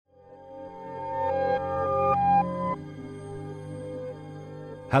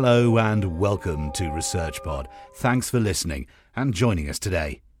Hello and welcome to ResearchPod. Thanks for listening and joining us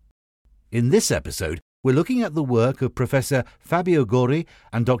today. In this episode, we're looking at the work of Professor Fabio Gori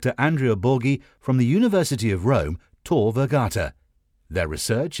and Dr. Andrea Borghi from the University of Rome, Tor Vergata. Their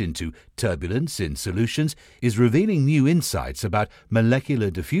research into turbulence in solutions is revealing new insights about molecular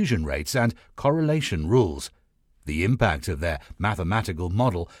diffusion rates and correlation rules. The impact of their mathematical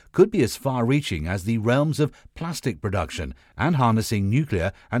model could be as far-reaching as the realms of plastic production and harnessing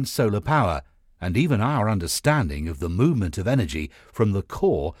nuclear and solar power, and even our understanding of the movement of energy from the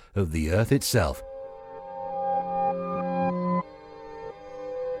core of the Earth itself.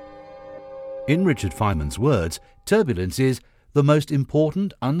 In Richard Feynman's words, turbulence is the most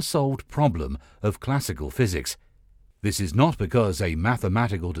important unsolved problem of classical physics. This is not because a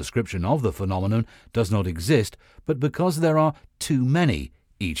mathematical description of the phenomenon does not exist, but because there are too many,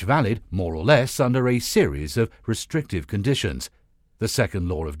 each valid, more or less, under a series of restrictive conditions. The second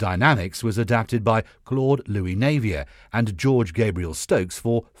law of dynamics was adapted by Claude Louis-Navier and George Gabriel Stokes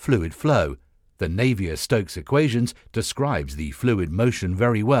for fluid flow. The Navier-Stokes equations describes the fluid motion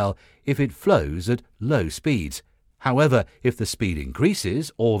very well if it flows at low speeds. However, if the speed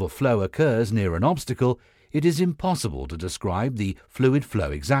increases or the flow occurs near an obstacle, it is impossible to describe the fluid flow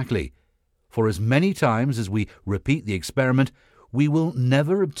exactly. For as many times as we repeat the experiment, we will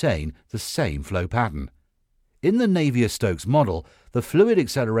never obtain the same flow pattern. In the Navier-Stokes model, the fluid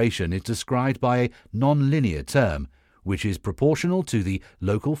acceleration is described by a nonlinear term, which is proportional to the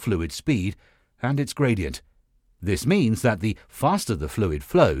local fluid speed and its gradient. This means that the faster the fluid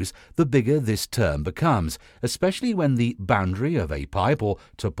flows, the bigger this term becomes, especially when the boundary of a pipe or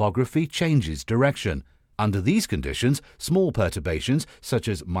topography changes direction. Under these conditions, small perturbations, such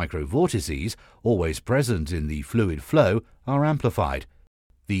as microvortices, always present in the fluid flow, are amplified.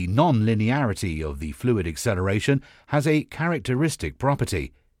 The non-linearity of the fluid acceleration has a characteristic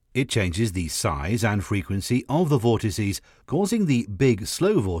property. It changes the size and frequency of the vortices, causing the big,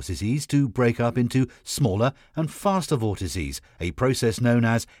 slow vortices to break up into smaller and faster vortices, a process known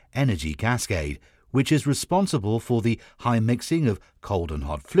as energy cascade, which is responsible for the high mixing of cold and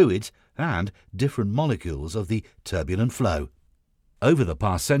hot fluids and different molecules of the turbulent flow. Over the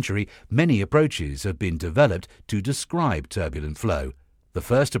past century, many approaches have been developed to describe turbulent flow. The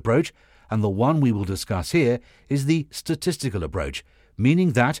first approach, and the one we will discuss here, is the statistical approach,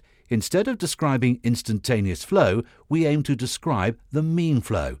 meaning that, instead of describing instantaneous flow, we aim to describe the mean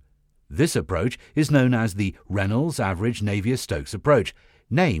flow. This approach is known as the Reynolds average Navier-Stokes approach,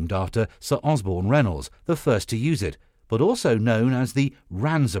 named after Sir Osborne Reynolds, the first to use it, but also known as the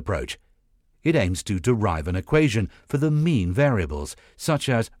RANS approach. It aims to derive an equation for the mean variables, such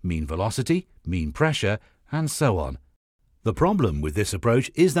as mean velocity, mean pressure, and so on. The problem with this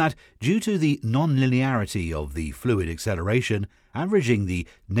approach is that, due to the nonlinearity of the fluid acceleration, averaging the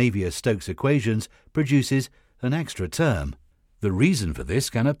Navier-Stokes equations produces an extra term. The reason for this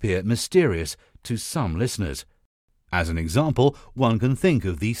can appear mysterious to some listeners. As an example, one can think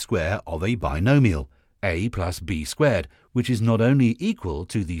of the square of a binomial, a plus b squared, which is not only equal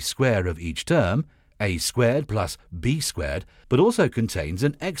to the square of each term, a squared plus b squared, but also contains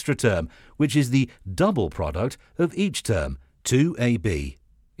an extra term, which is the double product of each term, 2ab.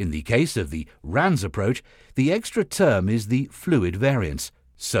 In the case of the RANS approach, the extra term is the fluid variance.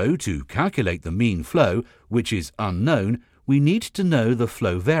 So, to calculate the mean flow, which is unknown, we need to know the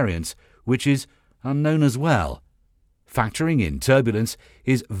flow variance, which is unknown as well. Factoring in turbulence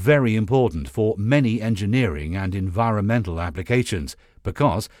is very important for many engineering and environmental applications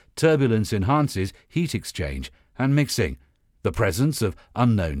because turbulence enhances heat exchange and mixing. The presence of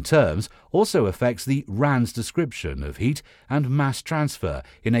unknown terms also affects the RANS description of heat and mass transfer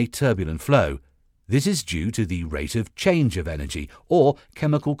in a turbulent flow. This is due to the rate of change of energy or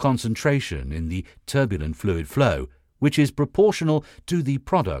chemical concentration in the turbulent fluid flow, which is proportional to the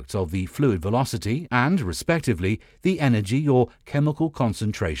product of the fluid velocity and, respectively, the energy or chemical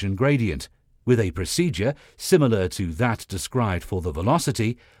concentration gradient. With a procedure similar to that described for the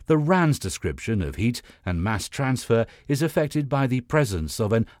velocity, the RANS description of heat and mass transfer is affected by the presence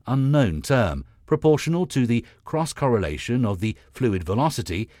of an unknown term, proportional to the cross-correlation of the fluid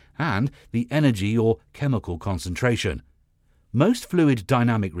velocity and the energy or chemical concentration. Most fluid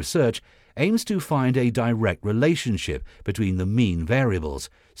dynamic research aims to find a direct relationship between the mean variables,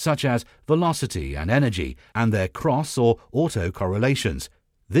 such as velocity and energy, and their cross- or autocorrelations.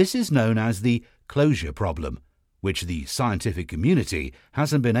 This is known as the closure problem, which the scientific community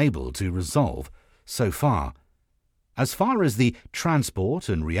hasn't been able to resolve so far. As far as the transport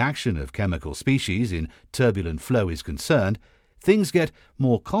and reaction of chemical species in turbulent flow is concerned, Things get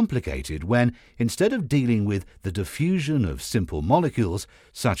more complicated when, instead of dealing with the diffusion of simple molecules,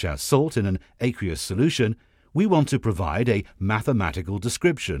 such as salt in an aqueous solution, we want to provide a mathematical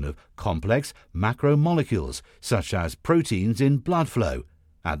description of complex macromolecules, such as proteins in blood flow.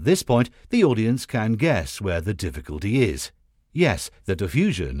 At this point, the audience can guess where the difficulty is. Yes, the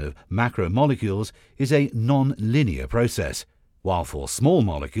diffusion of macromolecules is a non-linear process. While for small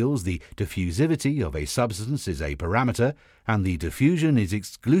molecules the diffusivity of a substance is a parameter, and the diffusion is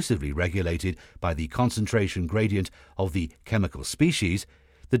exclusively regulated by the concentration gradient of the chemical species,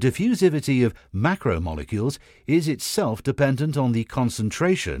 the diffusivity of macromolecules is itself dependent on the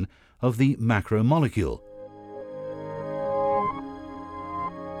concentration of the macromolecule.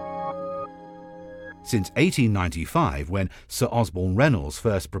 Since 1895, when Sir Osborne Reynolds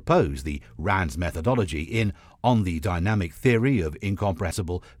first proposed the RANS methodology in On the Dynamic Theory of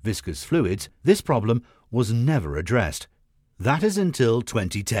Incompressible Viscous Fluids, this problem was never addressed. That is until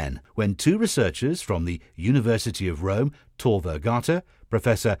 2010, when two researchers from the University of Rome, Tor Vergata,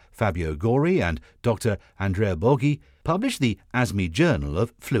 Professor Fabio Gori and Dr. Andrea Borghi, published the ASME Journal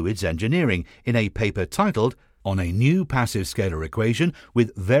of Fluids Engineering in a paper titled On a New Passive Scalar Equation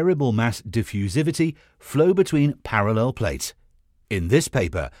with Variable Mass Diffusivity, Flow Between Parallel Plates. In this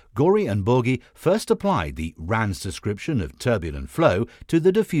paper, Gori and Borghi first applied the RANS description of turbulent flow to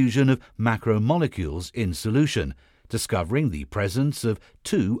the diffusion of macromolecules in solution, discovering the presence of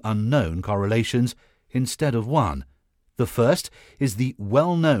two unknown correlations instead of one. The first is the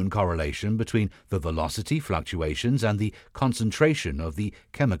well-known correlation between the velocity fluctuations and the concentration of the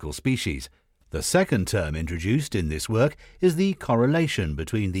chemical species. The second term introduced in this work is the correlation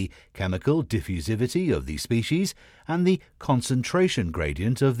between the chemical diffusivity of the species and the concentration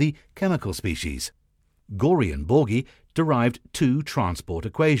gradient of the chemical species. Gori and Borghi derived two transport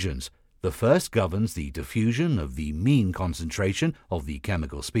equations. The first governs the diffusion of the mean concentration of the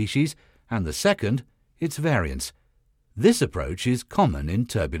chemical species, and the second, its variance. This approach is common in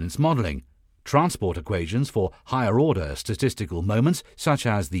turbulence modeling. Transport equations for higher-order statistical moments, such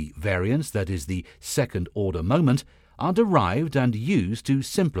as the variance that is the second-order moment, are derived and used to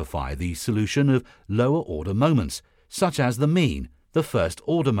simplify the solution of lower-order moments, such as the mean, the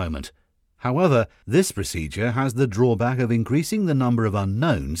first-order moment. However, this procedure has the drawback of increasing the number of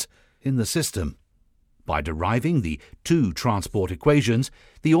unknowns in the system. By deriving the two transport equations,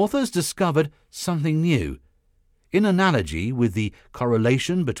 the authors discovered something new. In analogy with the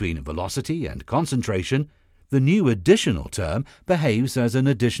correlation between velocity and concentration, the new additional term behaves as an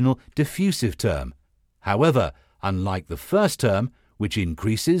additional diffusive term. However, unlike the first term, which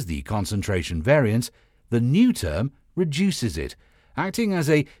increases the concentration variance, the new term reduces it, acting as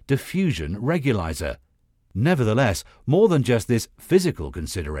a diffusion regularizer. Nevertheless, more than just this physical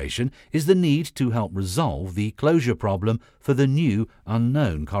consideration is the need to help resolve the closure problem for the new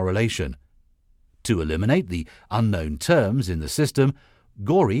unknown correlation. To eliminate the unknown terms in the system,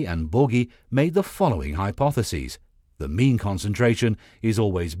 Gori and Borghi made the following hypotheses. The mean concentration is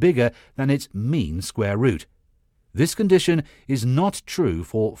always bigger than its mean square root. This condition is not true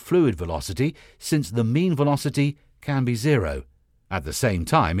for fluid velocity, since the mean velocity can be zero. At the same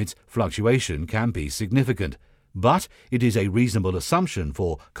time, its fluctuation can be significant, but it is a reasonable assumption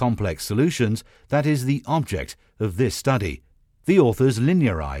for complex solutions that is the object of this study. The authors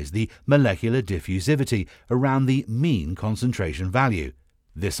linearize the molecular diffusivity around the mean concentration value.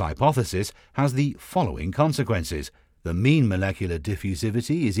 This hypothesis has the following consequences. The mean molecular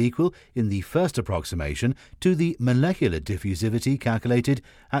diffusivity is equal in the first approximation to the molecular diffusivity calculated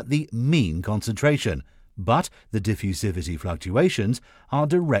at the mean concentration, but the diffusivity fluctuations are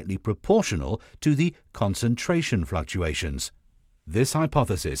directly proportional to the concentration fluctuations. This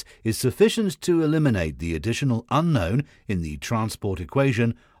hypothesis is sufficient to eliminate the additional unknown in the transport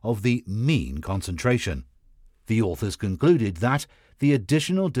equation of the mean concentration. The authors concluded that the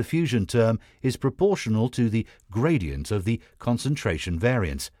additional diffusion term is proportional to the gradient of the concentration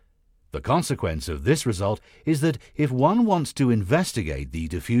variance. The consequence of this result is that if one wants to investigate the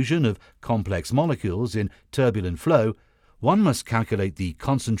diffusion of complex molecules in turbulent flow, one must calculate the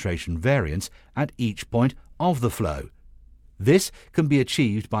concentration variance at each point of the flow. This can be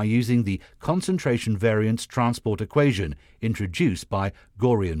achieved by using the concentration variance transport equation introduced by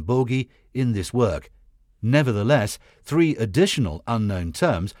Gori and Borghi in this work. Nevertheless, three additional unknown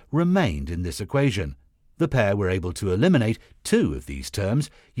terms remained in this equation. The pair were able to eliminate two of these terms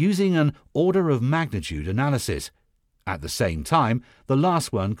using an order of magnitude analysis. At the same time, the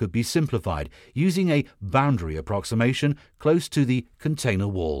last one could be simplified using a boundary approximation close to the container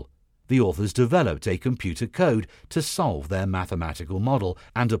wall. The authors developed a computer code to solve their mathematical model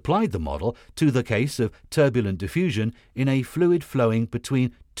and applied the model to the case of turbulent diffusion in a fluid flowing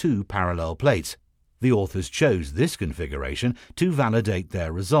between two parallel plates. The authors chose this configuration to validate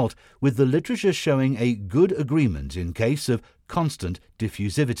their result, with the literature showing a good agreement in case of constant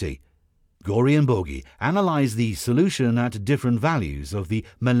diffusivity. Gorey and Borghi analysed the solution at different values of the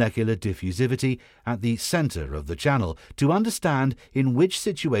molecular diffusivity at the centre of the channel to understand in which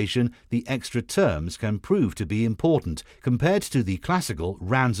situation the extra terms can prove to be important compared to the classical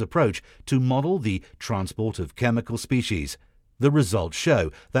Rand's approach to model the transport of chemical species. The results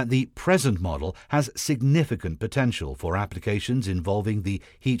show that the present model has significant potential for applications involving the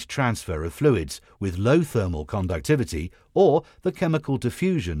heat transfer of fluids with low thermal conductivity or the chemical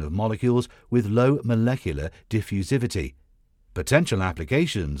diffusion of molecules with low molecular diffusivity. Potential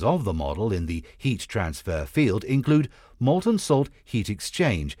applications of the model in the heat transfer field include molten salt heat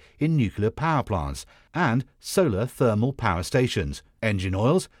exchange in nuclear power plants and solar thermal power stations, engine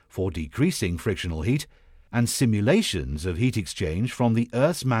oils for decreasing frictional heat, and simulations of heat exchange from the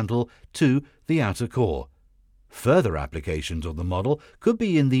Earth's mantle to the outer core. Further applications of the model could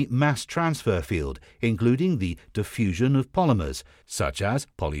be in the mass transfer field, including the diffusion of polymers, such as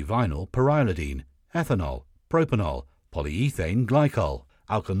polyvinyl pyrrolidine, ethanol, propanol, polyethane glycol,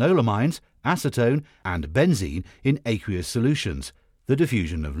 alkylamines, acetone, and benzene in aqueous solutions, the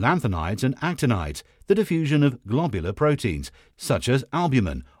diffusion of lanthanides and actinides, the diffusion of globular proteins, such as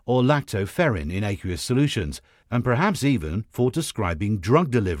albumin or lactoferrin in aqueous solutions, and perhaps even for describing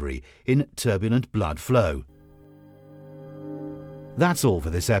drug delivery in turbulent blood flow. That's all for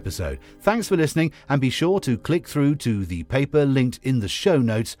this episode. Thanks for listening, and be sure to click through to the paper linked in the show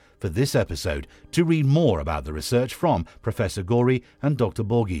notes for this episode to read more about the research from Professor Gorey and Dr.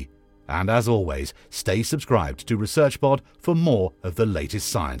 Borghi. And as always, stay subscribed to ResearchPod for more of the latest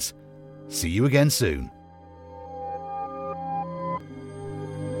science. See you again soon.